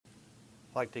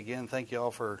I'd like to again thank you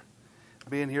all for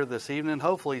being here this evening.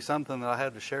 Hopefully something that I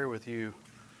have to share with you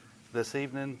this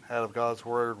evening out of God's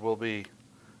Word will be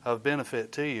of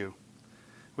benefit to you.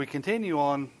 We continue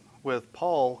on with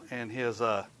Paul and his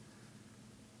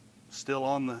still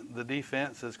on the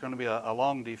defense. It's going to be a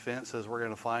long defense, as we're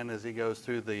going to find as he goes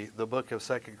through the book of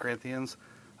 2 Corinthians.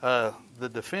 The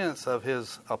defense of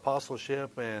his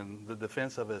apostleship and the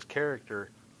defense of his character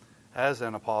as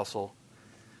an apostle.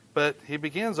 But he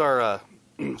begins our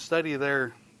study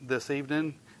there this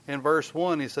evening. In verse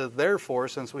 1, he says, "Therefore,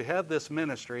 since we have this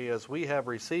ministry, as we have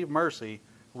received mercy,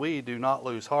 we do not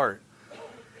lose heart."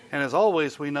 And as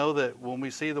always, we know that when we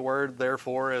see the word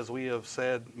therefore, as we have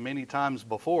said many times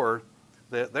before,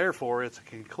 that therefore it's a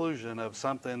conclusion of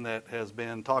something that has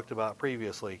been talked about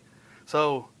previously.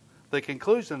 So the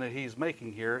conclusion that he's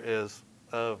making here is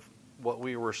of what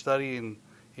we were studying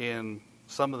in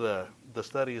some of the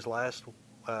studies last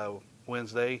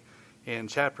Wednesday in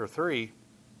chapter 3.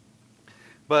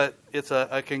 But it's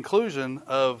a conclusion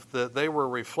of that they were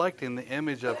reflecting the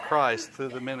image of Christ through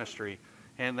the ministry.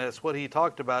 And that's what he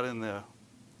talked about in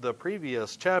the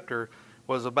previous chapter,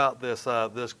 was about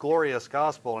this glorious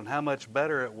gospel and how much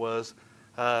better it was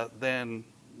than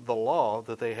the law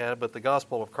that they had, but the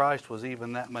gospel of Christ was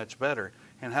even that much better.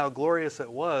 And how glorious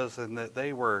it was, and that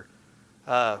they were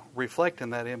reflecting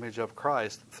that image of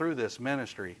Christ through this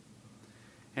ministry.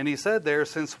 And he said there,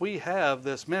 since we have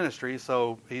this ministry,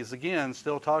 so he's again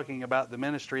still talking about the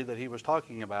ministry that he was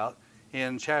talking about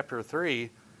in chapter 3.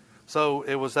 So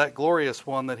it was that glorious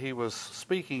one that he was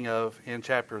speaking of in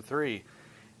chapter 3.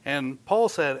 And Paul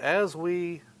said, as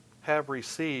we have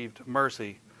received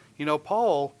mercy. You know,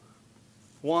 Paul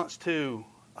wants to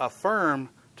affirm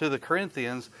to the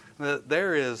Corinthians that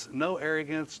there is no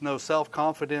arrogance, no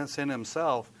self-confidence in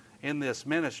himself in this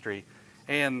ministry,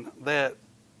 and that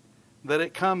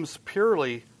it comes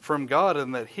purely from God,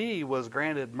 and that he was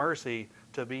granted mercy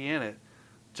to be in it.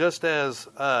 Just as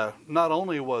not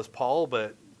only was Paul,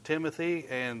 but Timothy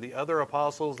and the other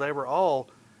apostles, they were all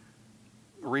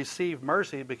received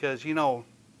mercy because, you know,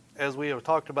 as we have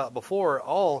talked about before,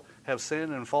 all have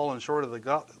sinned and fallen short of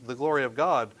the glory of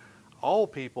God. All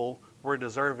people were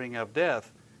deserving of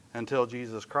death until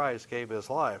Jesus Christ gave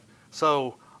his life.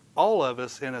 So all of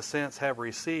us, in a sense, have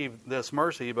received this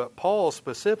mercy, but Paul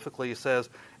specifically says,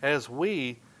 as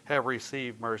we have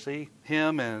received mercy,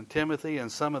 him and Timothy and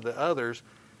some of the others,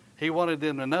 he wanted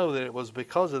them to know that it was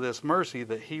because of this mercy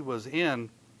that he was in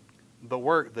the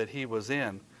work that he was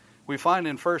in. We find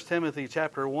in 1 Timothy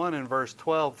chapter 1 and verse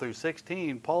 12 through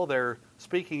 16, Paul there,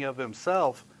 speaking of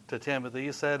himself to Timothy,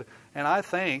 he said, "And I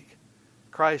thank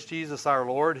Christ Jesus our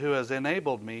Lord, who has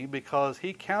enabled me, because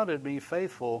he counted me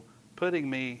faithful, putting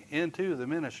me into the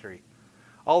ministry.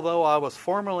 Although I was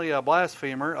formerly a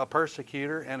blasphemer, a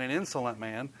persecutor, and an insolent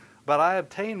man, but I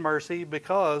obtained mercy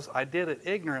because I did it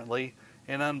ignorantly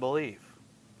in unbelief.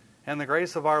 And the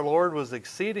grace of our Lord was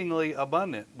exceedingly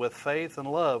abundant with faith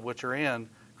and love which are in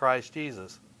Christ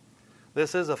Jesus.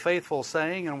 This is a faithful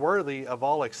saying and worthy of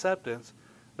all acceptance,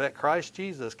 that Christ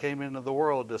Jesus came into the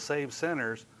world to save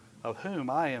sinners, of whom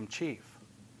I am chief.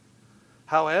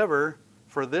 However,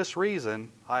 for this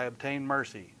reason I obtained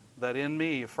mercy, that in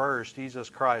me first Jesus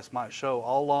Christ might show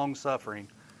all long suffering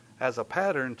as a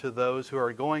pattern to those who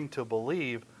are going to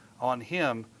believe on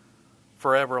him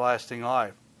for everlasting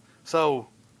life." So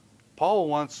Paul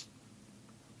wants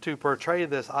to portray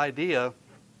this idea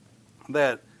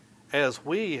that as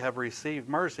we have received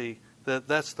mercy,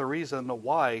 that's the reason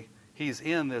why he's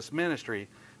in this ministry.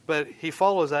 But he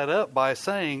follows that up by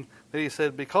saying that he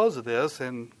said, because of this,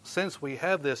 and since we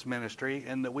have this ministry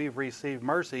and that we've received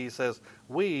mercy, he says,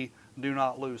 we do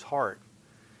not lose heart.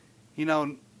 You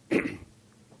know,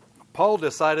 Paul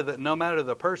decided that no matter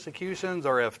the persecutions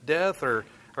or if death or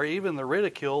even the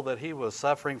ridicule that he was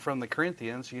suffering from the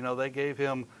Corinthians, you know, they gave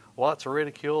him lots of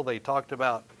ridicule. They talked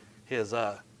about his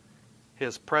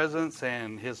presence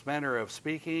and his manner of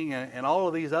speaking and all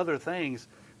of these other things.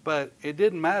 But it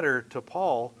didn't matter to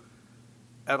Paul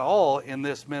at all in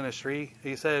this ministry.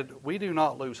 He said, we do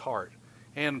not lose heart.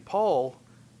 And Paul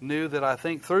knew that, I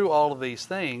think, through all of these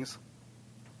things,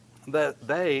 that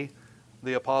they,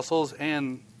 the apostles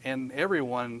and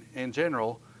everyone in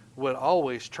general, would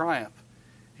always triumph.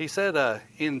 He said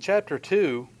in chapter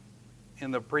 2,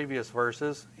 in the previous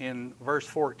verses, in verse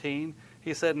 14,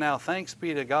 he said, "Now thanks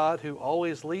be to God who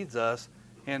always leads us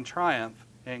in triumph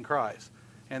in Christ,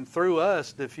 and through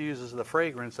us diffuses the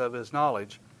fragrance of his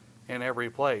knowledge in every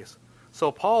place."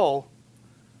 So Paul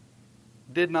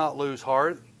did not lose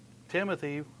heart.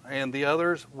 Timothy and the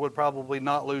others would probably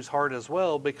not lose heart as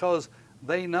well, because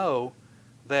they know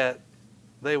that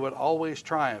they would always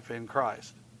triumph in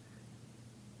Christ.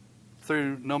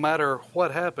 through no matter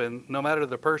what happened, no matter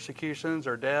the persecutions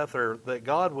or death, or that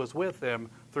God was with them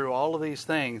through all of these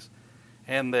things,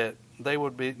 and that they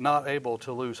would be not able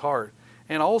to lose heart.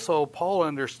 And also, Paul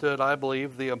understood, I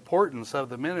believe, the importance of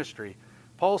the ministry.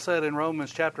 Paul said in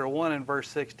Romans chapter 1 and verse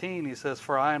 16, he says,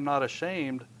 "For I am not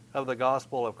ashamed of the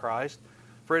gospel of Christ,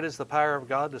 for it is the power of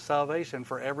God to salvation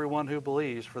for everyone who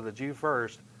believes, for the Jew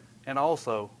first, and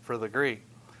also for the Greek."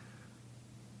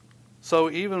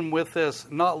 So even with this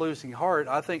not losing heart,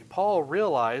 I think Paul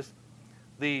realized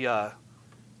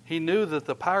he knew that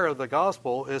the power of the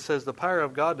gospel, it says the power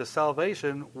of God to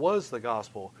salvation was the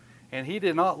gospel. And he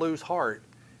did not lose heart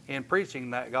in preaching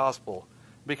that gospel,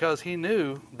 because he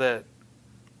knew that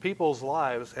people's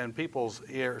lives and people's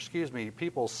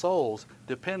souls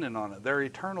depended on it. Their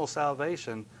eternal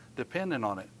salvation depended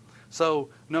on it. So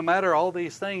no matter all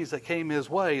these things that came his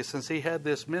way, since he had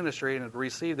this ministry and had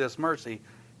received this mercy,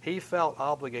 he felt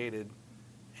obligated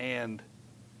and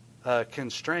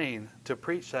constrained to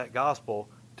preach that gospel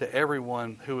to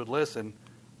everyone who would listen,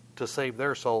 to save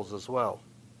their souls as well.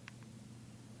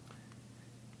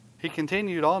 He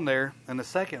continued on there in the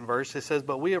second verse. It says,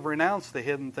 "But we have renounced the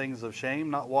hidden things of shame,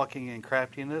 not walking in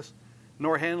craftiness,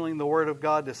 nor handling the word of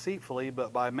God deceitfully,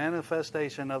 but by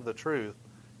manifestation of the truth,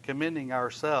 commending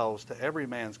ourselves to every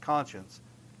man's conscience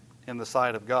in the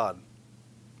sight of God."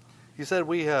 He said,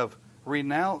 we have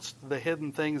renounced the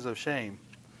hidden things of shame.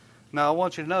 Now, I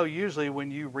want you to know, usually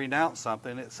when you renounce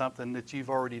something, it's something that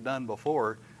you've already done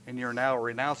before, and you're now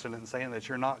renouncing it and saying that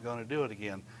you're not going to do it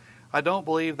again. I don't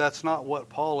believe that's not what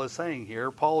Paul is saying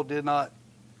here. Paul did not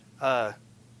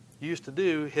used to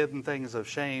do hidden things of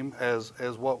shame as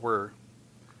what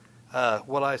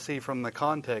I see from the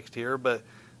context here, but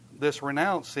this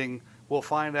renouncing, we'll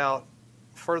find out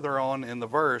further on in the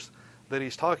verse that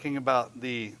he's talking about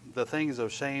the things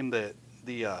of shame that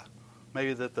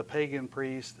maybe that the pagan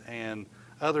priest and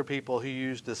other people who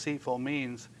used deceitful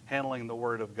means handling the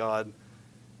word of God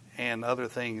and other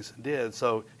things did.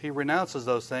 So he renounces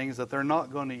those things, that they're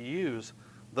not going to use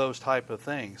those type of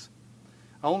things.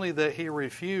 Only that he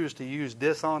refused to use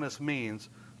dishonest means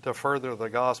to further the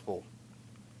gospel.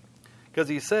 Because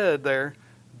he said there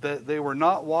that they were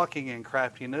not walking in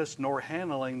craftiness nor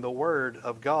handling the word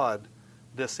of God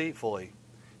deceitfully.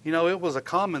 You know, it was a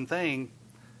common thing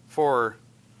for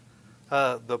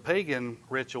the pagan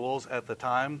rituals at the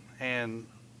time, and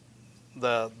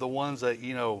the ones that,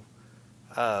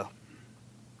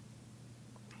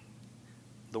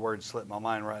 the word slipped my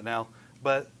mind right now,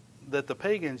 but that the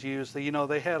pagans used,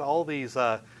 they had all these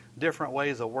different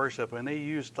ways of worship, and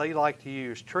they like to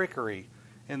use trickery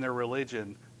in their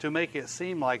religion to make it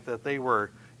seem like that they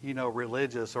were,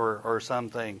 religious or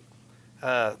something,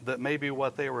 that maybe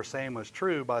what they were saying was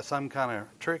true by some kind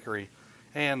of trickery.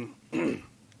 And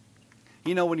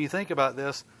when you think about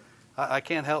this, I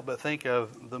can't help but think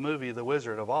of the movie The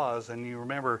Wizard of Oz. And you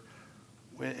remember,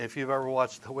 if you've ever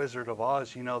watched The Wizard of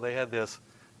Oz, they had this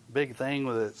big thing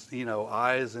with its,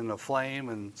 eyes and a flame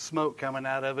and smoke coming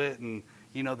out of it. And,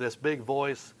 this big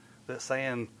voice that's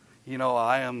saying,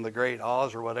 I am the great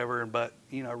Oz or whatever. But,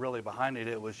 really behind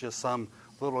it was just some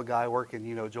little guy working,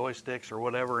 joysticks or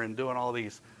whatever and doing all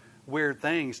these weird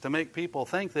things to make people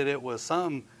think that it was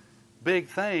some big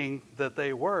thing that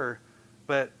they were.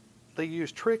 But they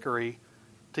used trickery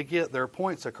to get their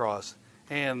points across.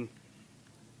 And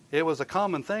it was a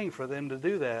common thing for them to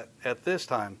do that at this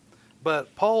time.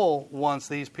 But Paul wants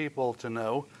these people to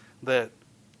know that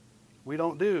we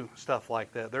don't do stuff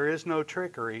like that. There is no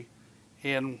trickery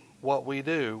in what we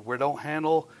do. We don't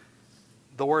handle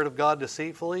the word of God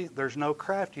deceitfully. There's no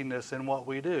craftiness in what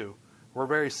we do. We're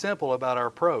very simple about our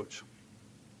approach.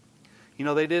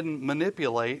 They didn't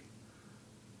manipulate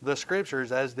the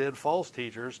scriptures as did false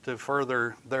teachers to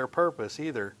further their purpose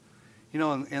either.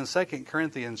 In 2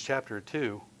 Corinthians chapter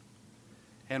 2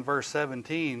 and verse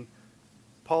 17,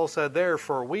 Paul said,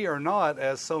 "Therefore we are not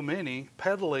as so many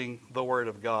peddling the word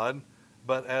of God,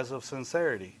 but as of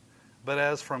sincerity. But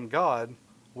as from God,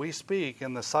 we speak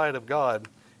in the sight of God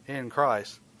in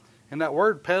Christ." And that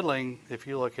word peddling, if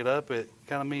you look it up, it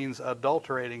kind of means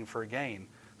adulterating for gain.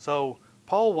 So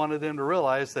Paul wanted them to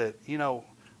realize that,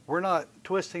 we're not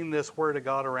twisting this word of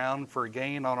God around for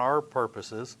gain on our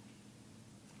purposes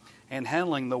and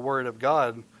handling the word of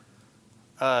God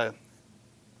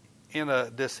in a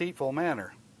deceitful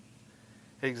manner.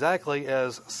 Exactly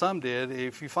as some did.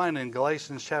 If you find in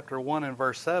Galatians chapter 1 and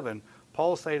verse 7,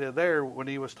 Paul stated there when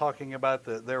he was talking about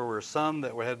that there were some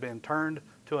that had been turned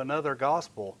to another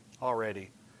gospel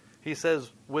already. He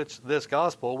says, this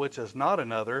gospel, which is not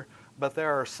another, but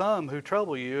there are some who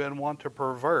trouble you and want to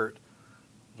pervert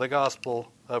the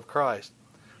gospel of Christ.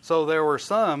 So there were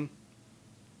some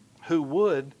who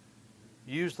would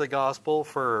use the gospel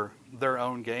for their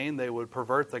own gain. They would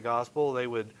pervert the gospel. They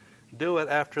would do it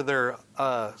after their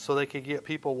so they could get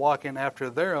people walking after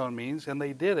their own means, and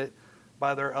they did it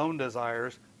by their own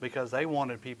desires because they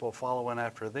wanted people following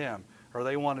after them, or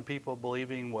they wanted people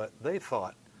believing what they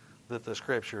thought that the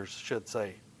scriptures should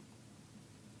say.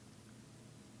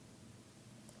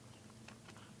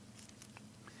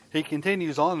 He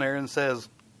continues on there and says,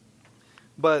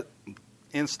 but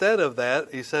instead of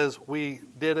that, he says, we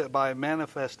did it by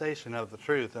manifestation of the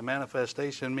truth. A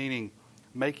manifestation meaning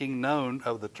making known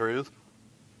of the truth.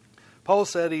 Paul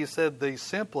said, they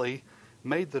simply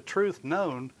made the truth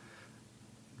known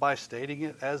by stating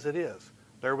it as it is.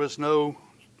 There was no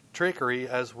trickery,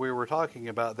 as we were talking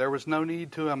about. There was no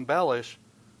need to embellish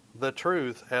the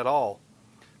truth at all.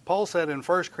 Paul said in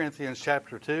 1 Corinthians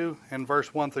chapter 2 and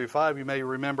verse 1 through 5, you may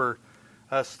remember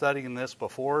us studying this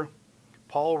before.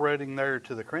 Paul writing there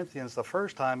to the Corinthians the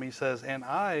first time, he says, and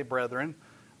I, brethren,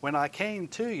 when I came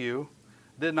to you,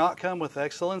 did not come with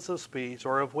excellence of speech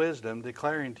or of wisdom,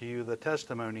 declaring to you the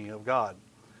testimony of God.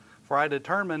 For I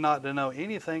determined not to know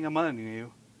anything among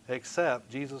you except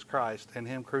Jesus Christ and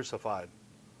Him crucified.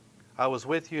 I was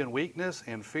with you in weakness,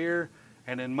 in fear,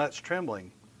 and in much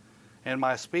trembling. And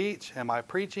my speech and my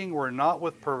preaching were not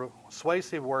with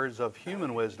persuasive words of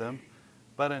human wisdom,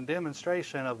 but in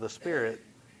demonstration of the Spirit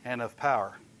and of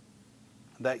power,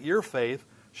 that your faith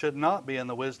should not be in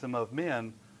the wisdom of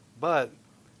men, but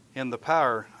in the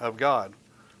power of God.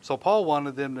 So Paul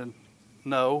wanted them to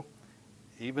know,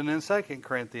 even in 2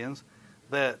 Corinthians,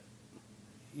 that,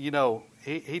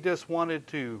 he just wanted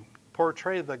to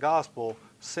portray the gospel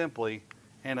simply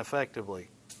and effectively,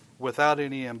 without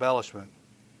any embellishment.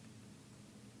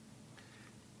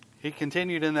 He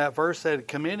continued in that verse, said,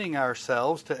 commending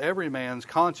ourselves to every man's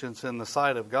conscience in the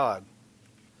sight of God.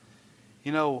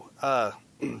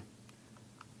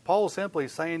 Paul's simply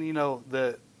saying,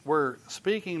 that we're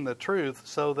speaking the truth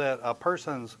so that a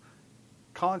person's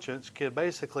conscience could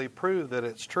basically prove that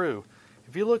it's true.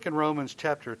 If you look in Romans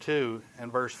chapter 2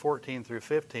 and verse 14 through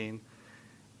 15,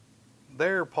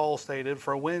 there Paul stated,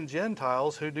 for when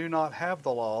Gentiles who do not have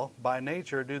the law by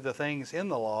nature do the things in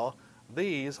the law,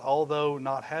 these, although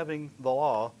not having the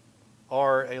law,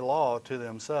 are a law to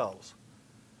themselves,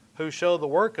 who show the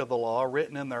work of the law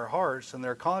written in their hearts, and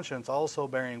their conscience also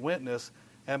bearing witness,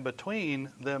 and between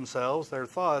themselves their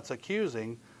thoughts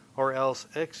accusing or else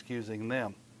excusing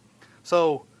them.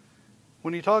 So,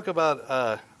 when you talk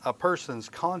about a person's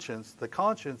conscience, the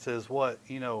conscience is what,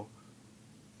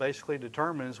 basically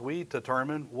we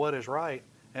determine what is right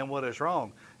and what is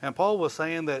wrong. And Paul was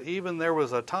saying that even there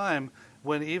was a time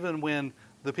when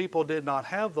the people did not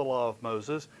have the law of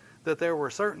Moses, that there were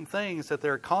certain things that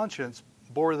their conscience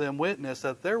bore them witness,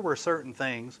 that there were certain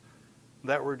things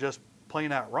that were just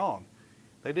plain out wrong.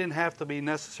 They didn't have to be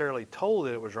necessarily told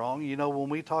that it was wrong. When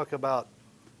we talk about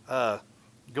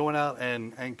going out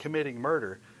and committing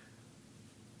murder,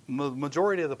 the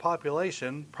majority of the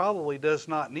population probably does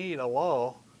not need a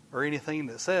law or anything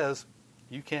that says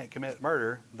you can't commit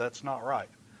murder. That's not right.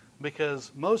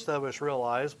 Because most of us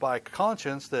realize by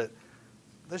conscience that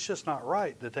it's just not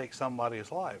right to take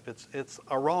somebody's life. It's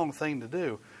a wrong thing to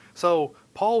do. So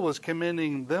Paul was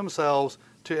commending themselves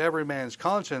to every man's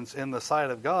conscience in the sight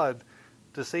of God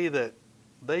to see that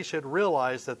they should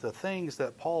realize that the things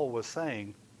that Paul was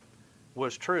saying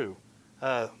was true.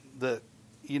 That,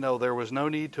 there was no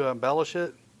need to embellish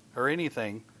it or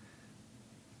anything.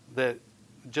 That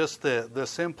just the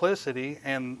simplicity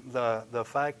and the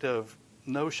fact of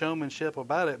no showmanship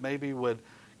about it maybe would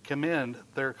commend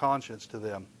their conscience to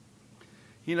them.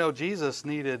 Jesus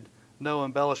needed no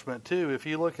embellishment too. If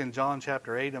you look in John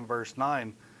chapter 8 and verse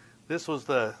 9, this was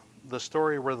the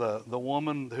story where the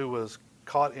woman who was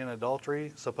caught in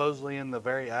adultery, supposedly in the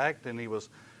very act, and he was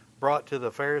brought to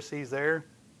the Pharisees there.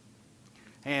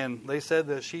 And they said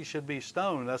that she should be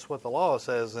stoned. That's what the law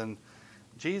says. And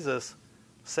Jesus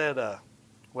said,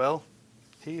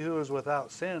 he who is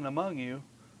without sin among you,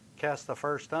 cast the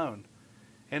first stone.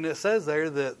 And it says there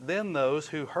that then those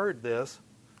who heard this,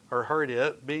 or heard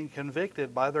it, being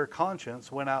convicted by their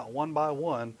conscience, went out one by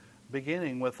one,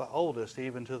 beginning with the oldest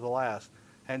even to the last.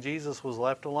 And Jesus was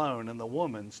left alone, and the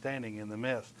woman standing in the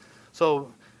midst.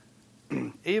 So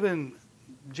even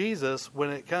Jesus, when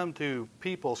it come to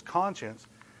people's conscience,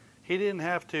 he didn't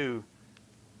have to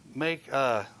make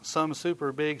some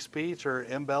super big speech or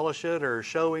embellish it or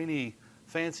show any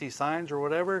fancy signs or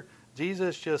whatever.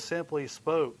 Jesus just simply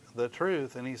spoke the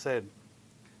truth, and he said,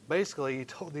 basically, he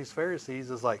told these Pharisees,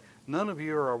 it's like, none of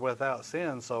you are without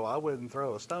sin, so I wouldn't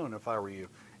throw a stone if I were you.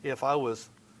 If I was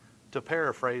to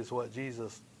paraphrase what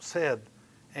Jesus said.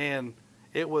 And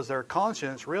it was their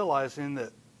conscience realizing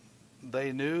that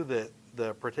they knew that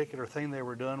the particular thing they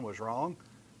were doing was wrong,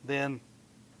 then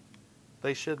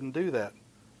they shouldn't do that,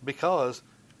 because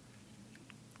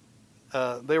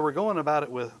they were going about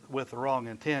it with the wrong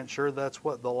intent. Sure, that's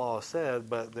what the law said,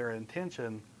 but their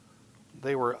intention,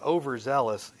 they were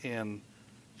overzealous in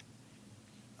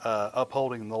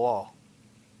upholding the law.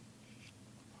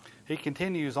 He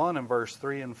continues on in verse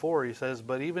 3 and 4. He says,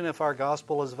 "But even if our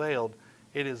gospel is veiled,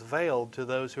 it is veiled to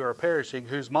those who are perishing,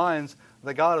 whose minds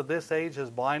the God of this age has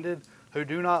blinded, who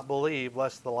do not believe,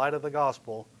 lest the light of the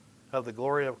gospel of the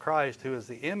glory of Christ, who is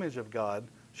the image of God,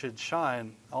 should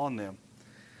shine on them."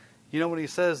 You know, when he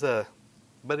says,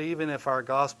 but even if our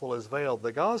gospel is veiled,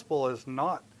 the gospel is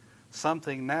not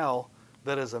something now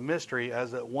that is a mystery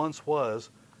as it once was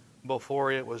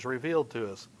before it was revealed to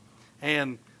us.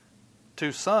 And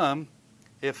to some,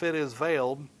 if it is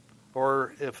veiled,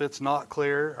 or if it's not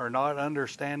clear or not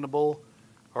understandable,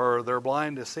 or they're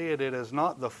blind to see it, it is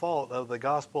not the fault of the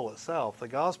gospel itself. The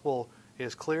gospel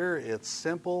is clear, it's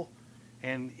simple,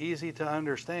 and easy to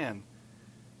understand.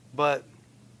 But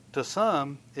to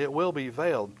some, it will be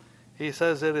veiled. He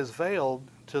says it is veiled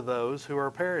to those who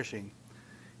are perishing.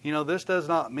 You know, this does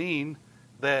not mean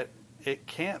that it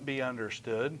can't be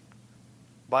understood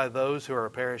by those who are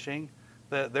perishing,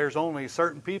 that there's only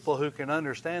certain people who can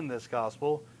understand this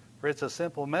gospel, for it's a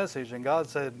simple message. And God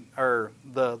said, or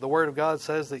the Word of God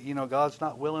says that, you know, God's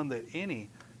not willing that any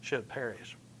should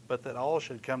perish, but that all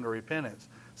should come to repentance.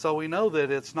 So we know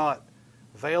that it's not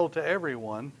veiled to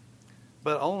everyone,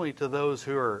 but only to those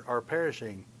who are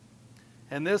perishing.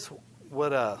 And this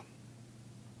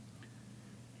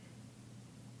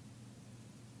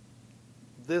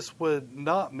would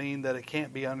not mean that it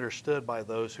can't be understood by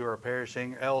those who are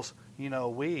perishing, else, you know,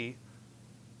 we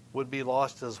would be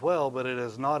lost as well, but it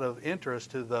is not of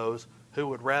interest to those who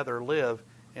would rather live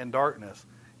in darkness.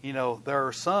 You know, there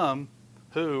are some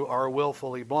who are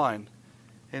willfully blind.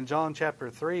 In John chapter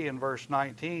 3 and verse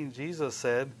 19, Jesus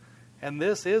said, "And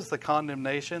this is the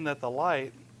condemnation, that the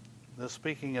light," this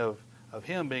speaking of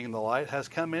him being the light, "has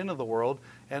come into the world,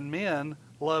 and men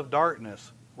love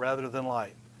darkness rather than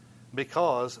light,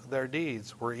 because their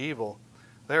deeds were evil."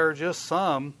 There are just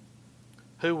some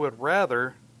who would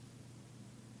rather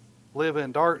live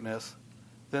in darkness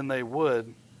than they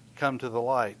would come to the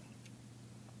light.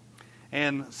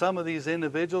 And some of these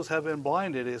individuals have been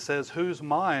blinded. It says, "Whose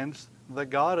minds the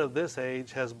God of this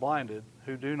age has blinded,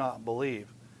 who do not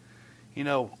believe." You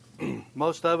know,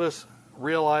 most of us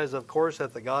realize, of course,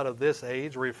 that the God of this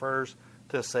age refers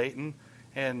to Satan.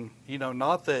 And, you know,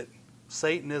 not that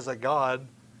Satan is a God,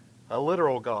 a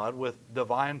literal God with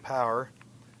divine power,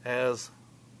 as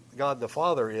God the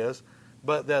Father is,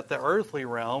 but that the earthly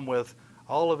realm, with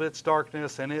all of its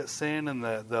darkness and its sin and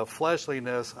the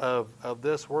fleshliness of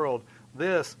this world,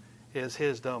 this is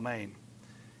his domain.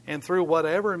 And through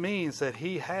whatever means that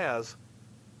he has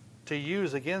to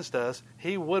use against us,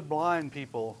 he would blind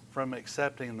people from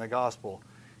accepting the gospel.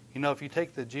 You know, if you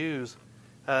take the Jews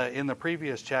in the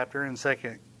previous chapter in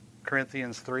 2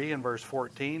 Corinthians 3 and verse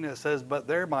 14, it says, "But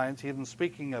their minds," even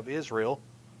speaking of Israel,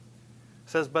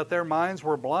 says, "But their minds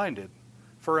were blinded.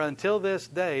 For until this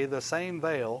day the same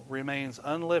veil remains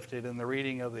unlifted," in the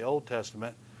reading of the Old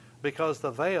Testament, "because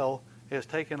the veil is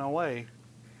taken away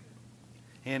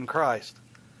in Christ."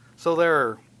 So there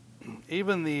are,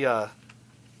 even the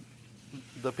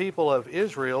people of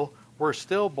Israel were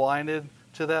still blinded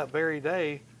to that very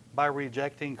day by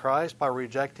rejecting Christ, by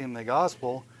rejecting the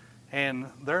gospel,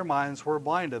 and their minds were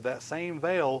blinded. That same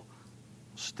veil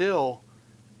still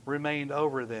remained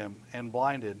over them and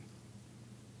blinded.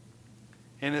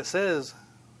 And it says,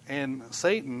 and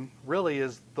Satan really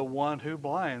is the one who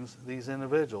blinds these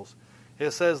individuals.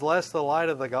 It says, "Lest the light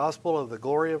of the gospel of the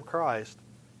glory of Christ,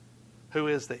 who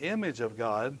is the image of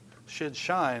God, should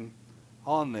shine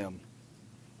on them."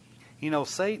 You know,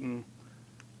 Satan,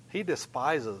 he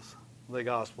despises the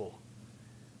gospel.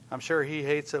 I'm sure he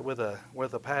hates it with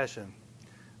a passion,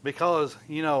 because,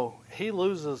 you know, he'll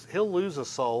lose a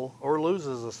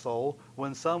soul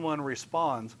when someone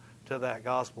responds to that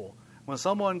gospel. When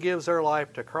someone gives their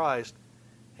life to Christ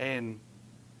and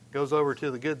goes over to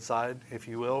the good side, if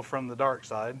you will, from the dark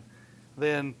side,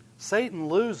 then Satan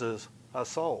loses a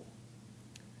soul.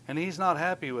 And he's not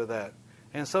happy with that.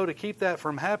 And so to keep that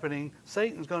from happening,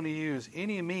 Satan's going to use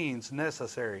any means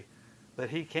necessary that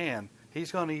he can.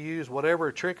 He's going to use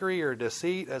whatever trickery or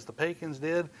deceit, as the pagans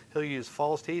did. He'll use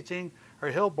false teaching, or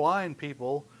he'll blind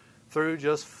people through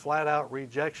just flat out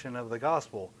rejection of the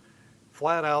gospel.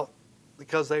 Flat out,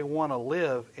 because they want to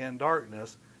live in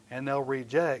darkness, and they'll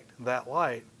reject that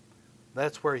light.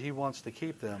 That's where he wants to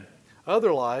keep them.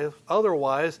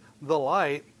 Otherwise, the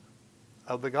light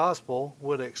of the gospel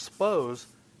would expose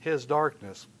his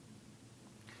darkness.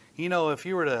 You know, if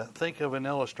you were to think of an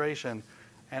illustration,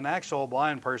 an actual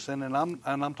blind person, and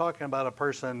I'm talking about a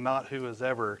person not who has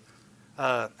ever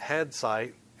had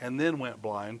sight and then went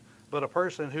blind, but a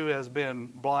person who has been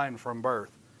blind from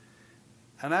birth.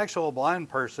 An actual blind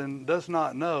person does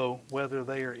not know whether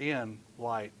they are in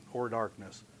light or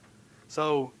darkness.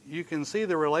 So you can see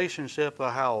the relationship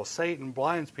of how Satan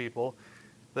blinds people,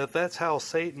 that's how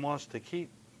Satan wants to keep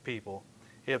people.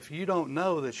 If you don't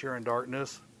know that you're in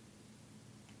darkness,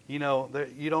 you know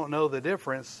that you don't know the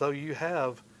difference, so you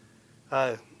have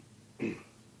I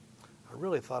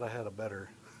really thought I had a better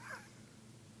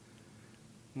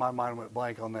my mind went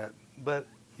blank on that. But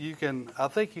I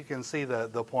think you can see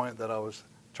the point that I was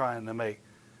trying to make.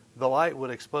 The light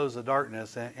would expose the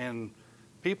darkness, and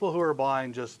people who are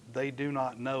blind they do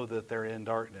not know that they're in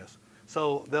darkness.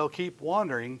 So they'll keep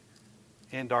wandering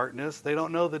in darkness. They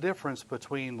don't know the difference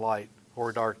between light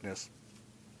or darkness.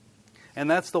 And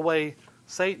that's the way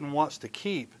Satan wants to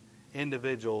keep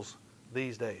individuals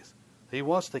these days. He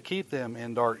wants to keep them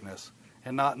in darkness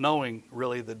and not knowing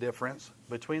really the difference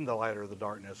between the light or the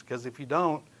darkness. Because if you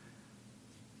don't,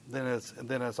 then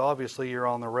it's obviously you're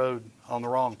on the road, on the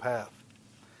wrong path.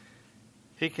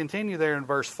 He continued there in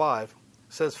verse 5.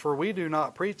 Says, "For we do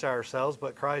not preach ourselves,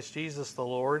 but Christ Jesus the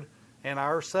Lord, and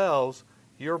ourselves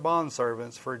your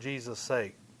bondservants for Jesus'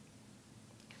 sake."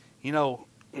 You know,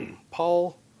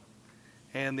 Paul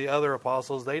and the other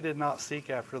apostles, they did not seek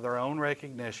after their own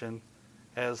recognition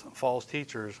as false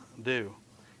teachers do.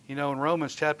 You know, in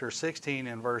Romans chapter 16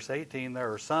 and verse 18,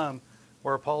 there are some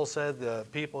where Paul said the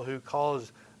people who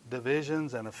caused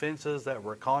divisions and offenses that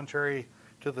were contrary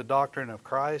to the doctrine of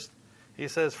Christ, he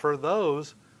says, "For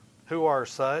those who are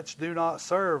such do not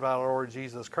serve our Lord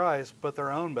Jesus Christ, but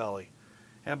their own belly,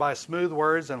 and by smooth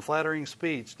words and flattering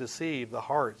speech deceive the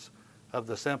hearts of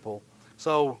the simple."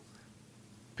 So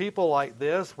people like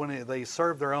this, when they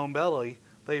serve their own belly,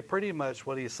 they pretty much,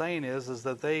 what he's saying is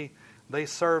that they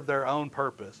serve their own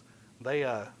purpose.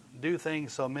 They do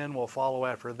things so men will follow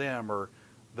after them, or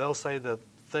they'll say the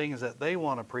things that they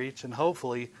want to preach and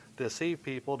hopefully deceive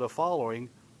people to following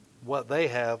what they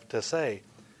have to say.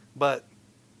 But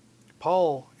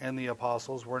Paul and the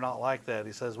apostles were not like that.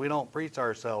 He says, we don't preach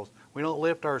ourselves. We don't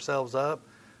lift ourselves up.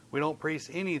 We don't preach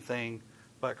anything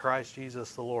but Christ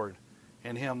Jesus the Lord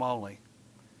and Him only.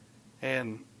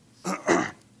 And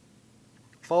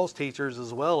false teachers,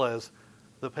 as well as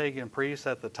the pagan priests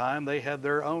at the time, they had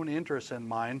their own interests in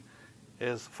mind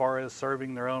as far as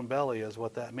serving their own belly is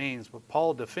what that means. But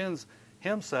Paul defends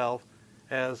himself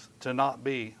as to not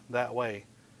be that way.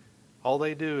 All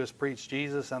they do is preach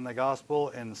Jesus and the gospel,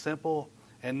 and simple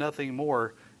and nothing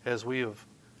more, as we have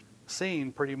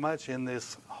seen pretty much in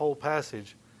this whole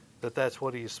passage, that's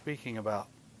what he's speaking about.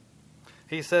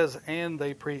 He says, "And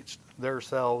they preached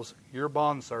themselves your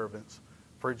bondservants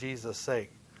for Jesus'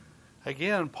 sake."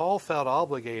 Again, Paul felt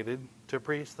obligated to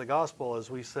preach the gospel, as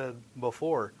we said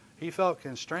before. He felt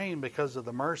constrained because of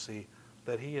the mercy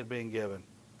that he had been given.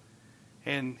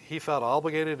 And he felt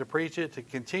obligated to preach it, to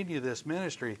continue this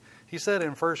ministry. He said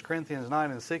in 1 Corinthians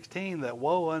 9 and 16 that,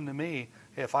 "Woe unto me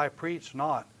if I preach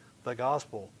not the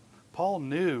gospel." Paul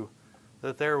knew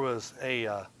that there was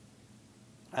a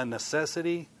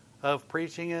necessity of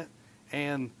preaching it,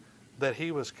 and that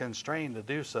he was constrained to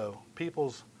do so.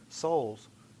 People's souls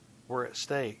were at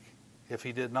stake if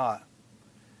he did not.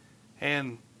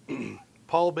 And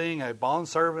Paul, being a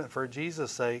bondservant for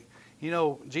Jesus' sake, you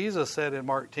know, Jesus said in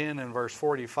Mark 10 and verse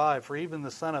 45, "For even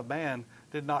the Son of Man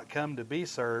did not come to be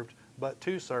served, but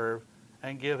to serve,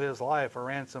 and give his life a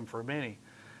ransom for many."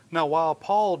 Now, while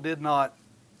Paul did not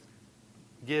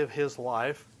give his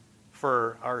life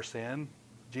for our sin,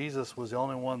 Jesus was the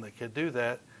only one that could do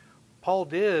that. Paul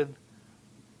did,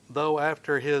 though,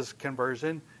 after his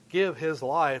conversion, give his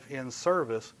life in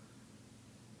service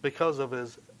because of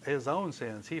his own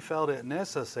sins. He felt it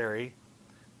necessary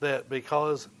that,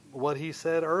 because what he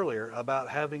said earlier about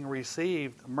having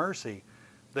received mercy,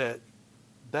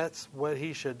 that's what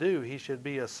he should do. He should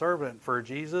be a servant for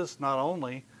Jesus, not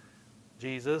only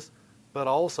Jesus, but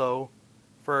also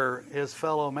for his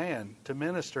fellow man, to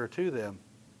minister to them.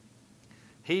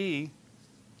 He,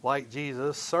 like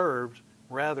Jesus, served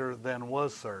rather than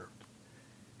was served.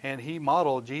 And he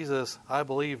modeled Jesus, I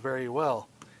believe, very well.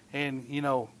 And, you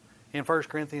know, in 1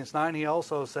 Corinthians 9, he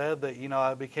also said that, you know,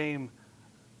 I became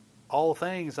all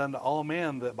things unto all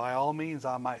men, that by all means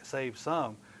I might save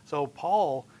some. So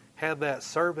Paul had that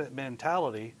servant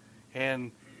mentality,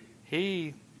 and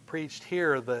he preached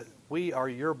here that we are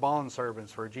your bondservants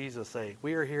for Jesus' sake.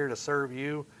 We are here to serve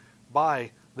you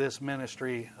by this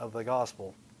ministry of the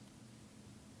gospel.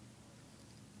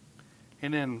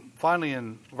 And then finally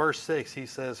in verse 6 he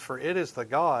says, "For it is the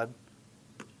God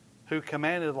who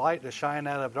commanded light to shine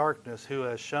out of darkness, who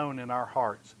has shone in our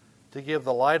hearts, to give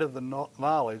the light of the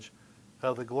knowledge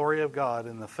of the glory of God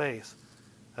in the face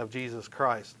of Jesus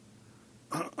Christ."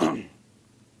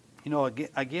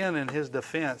 Again, in his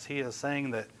defense, he is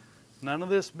saying that none of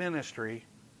this ministry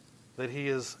that he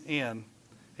is in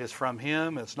is from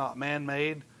him. It's not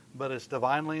man-made, but it's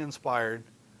divinely inspired.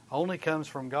 Only comes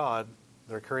from God,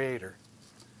 their Creator.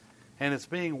 And it's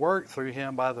being worked through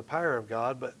him by the power of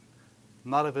God, but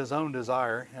not of his own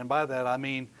desire. And by that I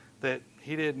mean that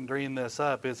he didn't dream this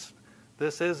up.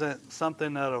 This isn't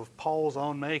something out of Paul's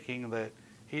own making, that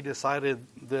he decided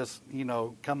this,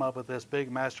 come up with this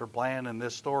big master plan and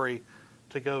this story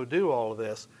to go do all of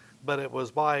this. But it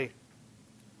was by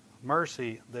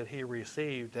mercy that he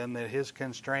received, and that his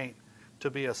constraint to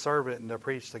be a servant and to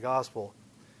preach the gospel.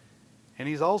 And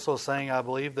he's also saying, I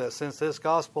believe, that since this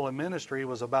gospel and ministry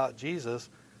was about Jesus,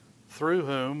 through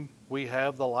whom we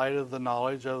have the light of the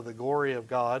knowledge of the glory of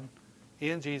God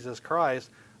in Jesus Christ,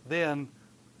 then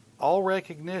all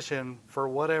recognition for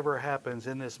whatever happens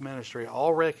in this ministry,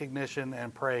 all recognition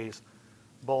and praise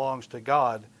belongs to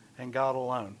God and God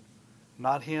alone.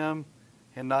 Not him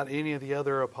and not any of the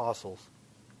other apostles.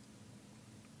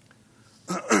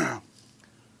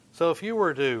 So if you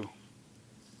were to...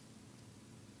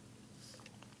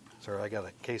 Sorry, I got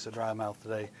a case of dry mouth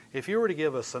today. If you were to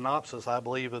give a synopsis, I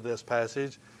believe, of this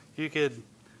passage, you could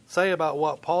say about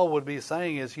what Paul would be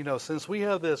saying is, since we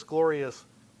have this glorious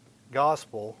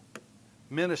gospel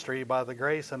ministry by the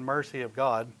grace and mercy of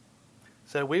God,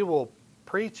 said we will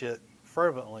preach it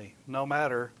fervently, no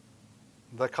matter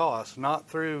the cost, not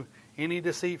through any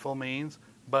deceitful means,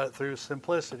 but through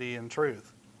simplicity and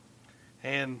truth.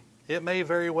 And it may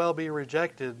very well be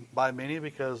rejected by many,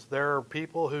 because there are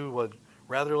people who would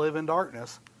rather live in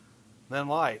darkness than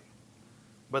light.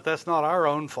 But that's not our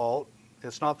own fault.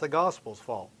 It's not the gospel's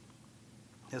fault.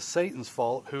 It's Satan's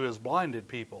fault, who has blinded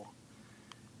people.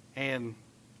 And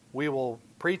we will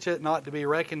preach it not to be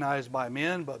recognized by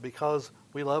men, but because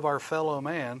we love our fellow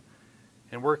man,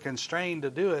 and we're constrained to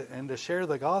do it and to share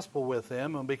the gospel with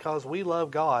them, and because we love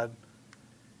God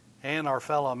and our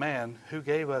fellow man, who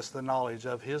gave us the knowledge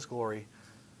of his glory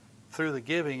through the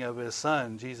giving of his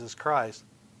Son, Jesus Christ.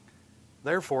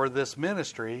 Therefore, this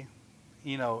ministry,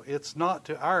 it's not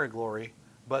to our glory,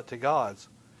 but to God's.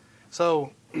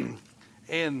 So,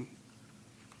 and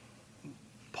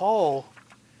Paul,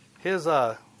 his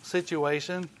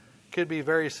situation could be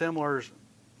very similar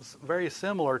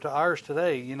to ours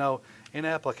today. In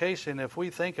application, if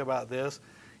we think about this,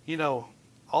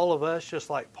 all of us, just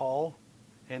like Paul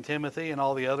and Timothy and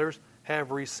all the others, have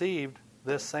received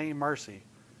this same mercy.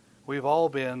 We've all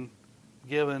been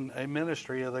given a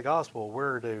ministry of the gospel.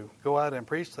 We're to go out and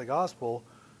preach the gospel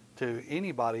to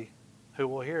anybody who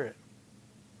will hear it.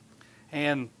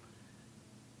 And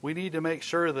we need to make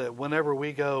sure that whenever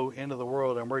we go into the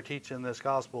world and we're teaching this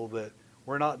gospel, that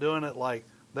we're not doing it like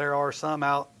there are some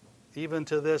out, even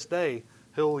to this day,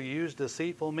 who will use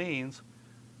deceitful means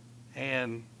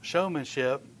and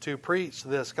showmanship to preach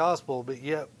this gospel, but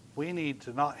yet we need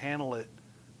to not handle it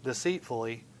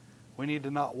deceitfully. We need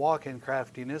to not walk in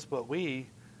craftiness, but we,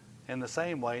 in the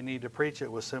same way, need to preach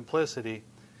it with simplicity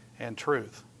and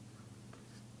truth.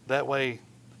 That way,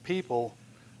 people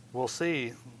will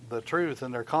see the truth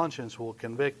and their conscience will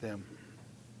convict them.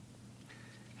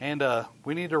 And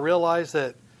we need to realize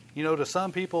that, to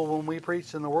some people, when we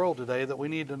preach in the world today, that we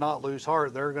need to not lose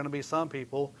heart. There are going to be some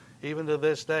people, even to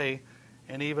this day,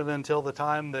 and even until the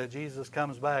time that Jesus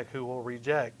comes back, who will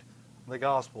reject the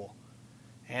gospel.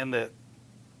 And that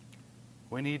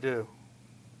we need to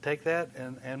take that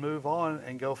and move on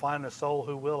and go find a soul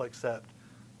who will accept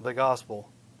the gospel.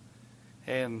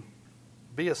 And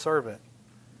be a servant.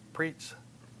 Preach.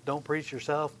 Don't preach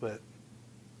yourself, but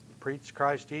preach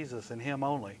Christ Jesus and him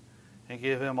only. And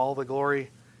give him all the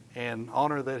glory and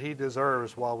honor that he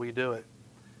deserves while we do it.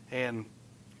 And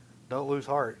don't lose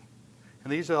heart.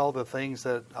 And these are all the things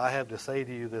that I have to say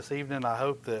to you this evening. I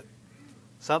hope that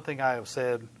something I have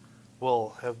said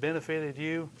will have benefited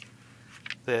you,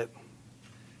 that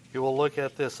you will look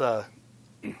at this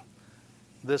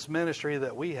this ministry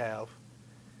that we have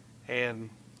and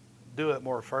do it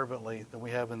more fervently than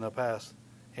we have in the past,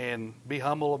 and be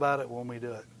humble about it when we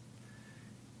do it.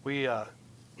 We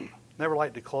never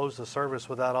like to close the service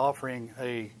without offering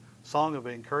a song of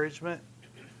encouragement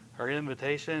or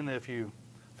invitation. If you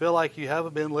feel like you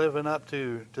haven't been living up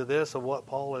to this of what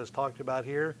Paul has talked about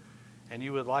here, and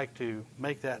you would like to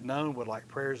make that known, would like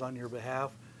prayers on your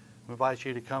behalf, We invite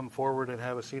you to come forward and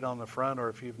have a seat on the front, or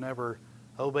if you've never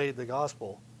obeyed the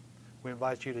gospel, we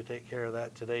invite you to take care of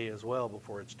that today as well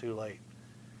before it's too late.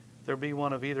 If there be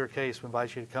one of either case, we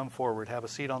invite you to come forward, have a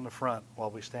seat on the front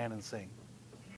while we stand and sing.